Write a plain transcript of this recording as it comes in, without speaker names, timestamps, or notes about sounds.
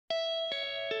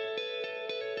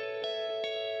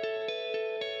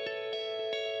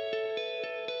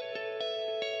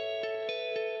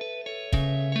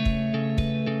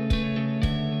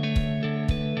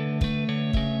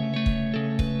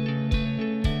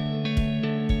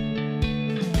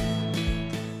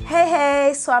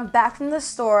Hey, so I'm back from the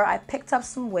store. I picked up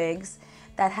some wigs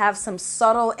that have some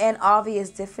subtle and obvious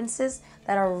differences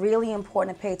that are really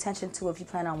important to pay attention to if you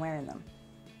plan on wearing them.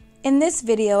 In this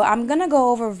video, I'm going to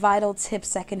go over vital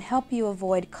tips that can help you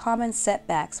avoid common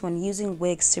setbacks when using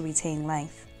wigs to retain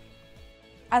length.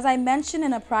 As I mentioned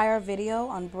in a prior video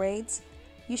on braids,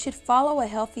 you should follow a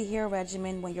healthy hair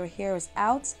regimen when your hair is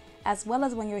out, as well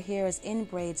as when your hair is in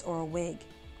braids or a wig.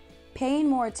 Paying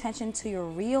more attention to your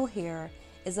real hair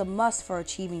is a must for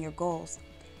achieving your goals.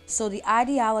 So the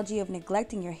ideology of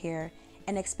neglecting your hair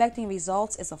and expecting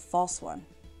results is a false one.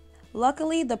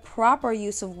 Luckily, the proper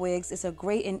use of wigs is a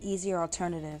great and easier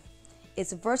alternative.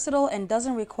 It's versatile and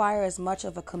doesn't require as much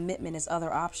of a commitment as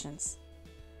other options.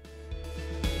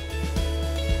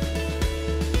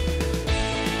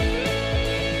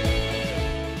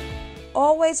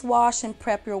 Always wash and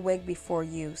prep your wig before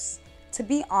use. To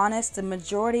be honest, the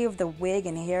majority of the wig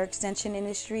and hair extension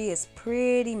industry is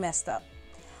pretty messed up.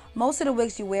 Most of the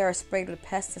wigs you wear are sprayed with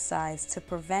pesticides to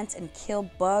prevent and kill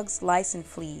bugs, lice, and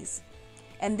fleas.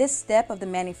 And this step of the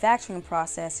manufacturing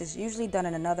process is usually done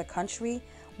in another country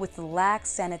with lax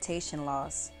sanitation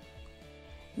laws.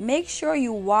 Make sure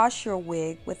you wash your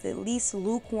wig with at least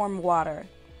lukewarm water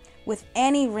with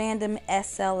any random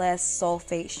SLS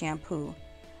sulfate shampoo.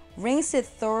 Rinse it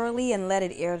thoroughly and let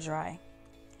it air dry.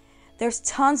 There's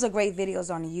tons of great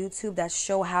videos on YouTube that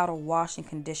show how to wash and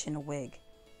condition a wig.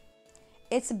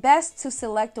 It's best to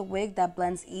select a wig that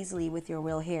blends easily with your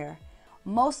real hair.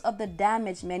 Most of the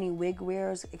damage many wig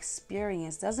wearers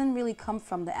experience doesn't really come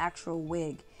from the actual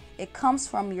wig. It comes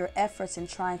from your efforts in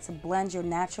trying to blend your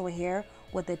natural hair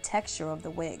with the texture of the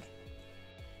wig.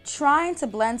 Trying to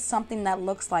blend something that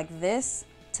looks like this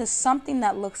to something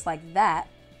that looks like that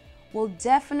will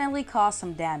definitely cause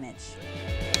some damage.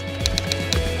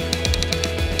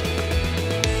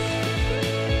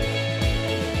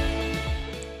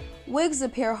 Wigs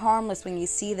appear harmless when you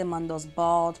see them on those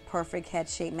bald, perfect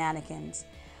head-shaped mannequins.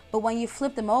 But when you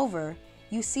flip them over,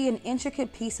 you see an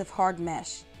intricate piece of hard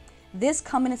mesh. This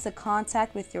coming into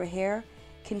contact with your hair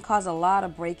can cause a lot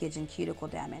of breakage and cuticle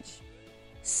damage.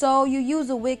 So you use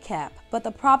a wig cap, but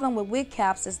the problem with wig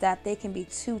caps is that they can be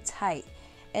too tight,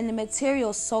 and the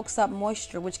material soaks up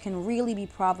moisture, which can really be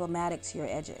problematic to your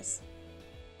edges.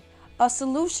 A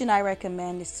solution I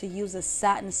recommend is to use a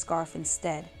satin scarf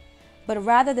instead. But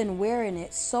rather than wearing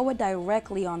it, sew it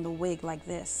directly on the wig like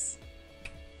this.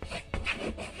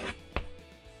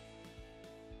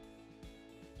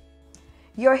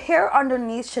 Your hair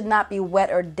underneath should not be wet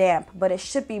or damp, but it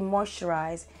should be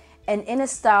moisturized and in a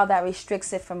style that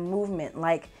restricts it from movement,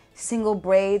 like single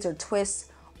braids or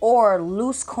twists or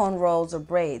loose cornrows or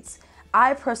braids.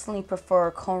 I personally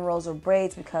prefer cornrows or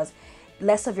braids because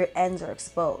less of your ends are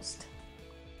exposed.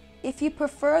 If you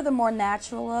prefer the more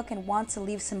natural look and want to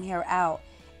leave some hair out,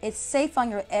 it's safe on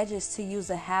your edges to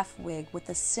use a half wig with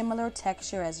a similar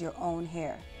texture as your own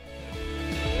hair.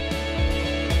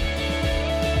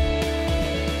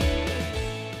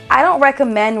 I don't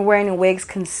recommend wearing wigs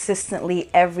consistently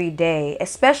every day,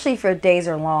 especially if your days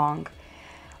are long.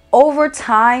 Over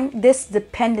time, this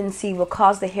dependency will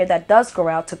cause the hair that does grow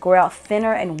out to grow out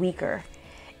thinner and weaker.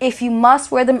 If you must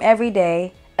wear them every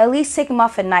day, at least take them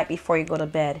off at night before you go to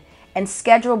bed, and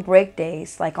schedule break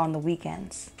days like on the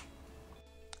weekends.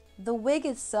 The wig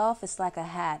itself is like a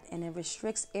hat and it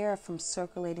restricts air from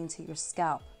circulating to your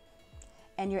scalp.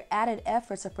 And your added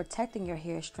efforts of protecting your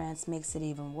hair strands makes it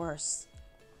even worse.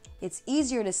 It's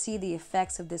easier to see the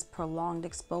effects of this prolonged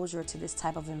exposure to this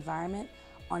type of environment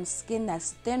on skin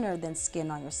that's thinner than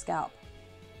skin on your scalp.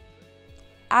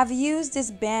 I've used this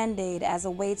band-aid as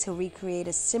a way to recreate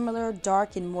a similar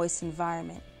dark and moist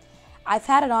environment. I've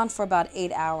had it on for about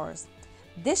 8 hours.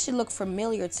 This should look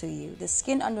familiar to you. The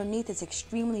skin underneath is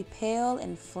extremely pale,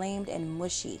 inflamed, and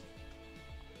mushy.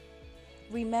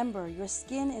 Remember, your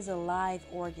skin is a live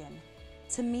organ.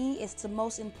 To me, it's the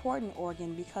most important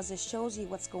organ because it shows you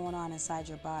what's going on inside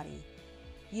your body.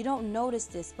 You don't notice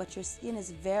this, but your skin is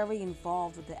very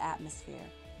involved with the atmosphere.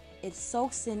 It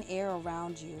soaks in air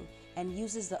around you and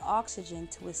uses the oxygen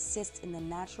to assist in the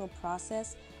natural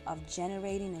process of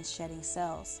generating and shedding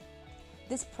cells.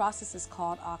 This process is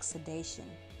called oxidation.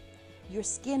 Your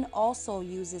skin also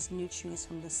uses nutrients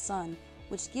from the sun,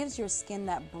 which gives your skin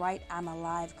that bright "I'm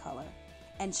alive" color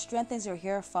and strengthens your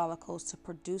hair follicles to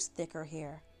produce thicker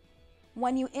hair.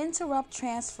 When you interrupt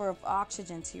transfer of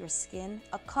oxygen to your skin,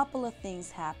 a couple of things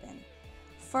happen.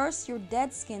 First, your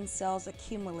dead skin cells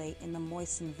accumulate in the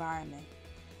moist environment.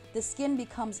 The skin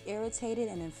becomes irritated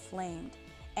and inflamed,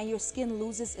 and your skin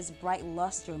loses its bright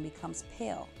luster and becomes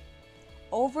pale.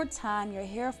 Over time, your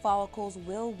hair follicles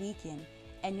will weaken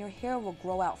and your hair will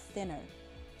grow out thinner.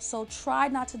 So try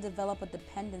not to develop a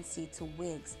dependency to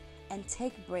wigs and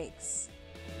take breaks.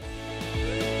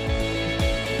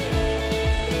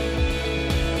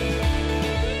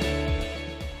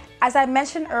 As I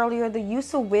mentioned earlier, the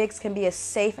use of wigs can be a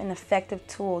safe and effective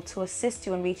tool to assist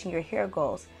you in reaching your hair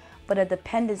goals, but a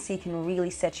dependency can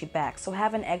really set you back, so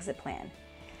have an exit plan.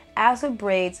 As with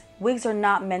braids, wigs are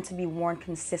not meant to be worn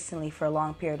consistently for a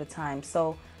long period of time.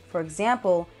 So, for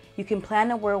example, you can plan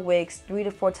to wear wigs 3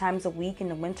 to 4 times a week in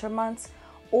the winter months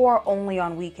or only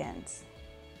on weekends.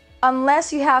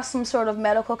 Unless you have some sort of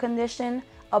medical condition,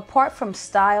 apart from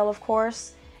style of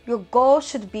course, your goal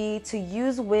should be to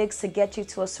use wigs to get you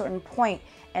to a certain point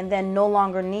and then no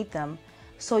longer need them.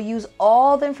 So use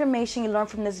all the information you learned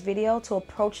from this video to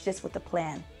approach this with a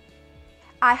plan.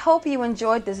 I hope you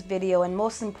enjoyed this video, and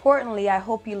most importantly, I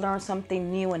hope you learned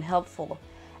something new and helpful.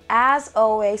 As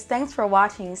always, thanks for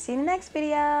watching. See you in the next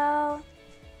video.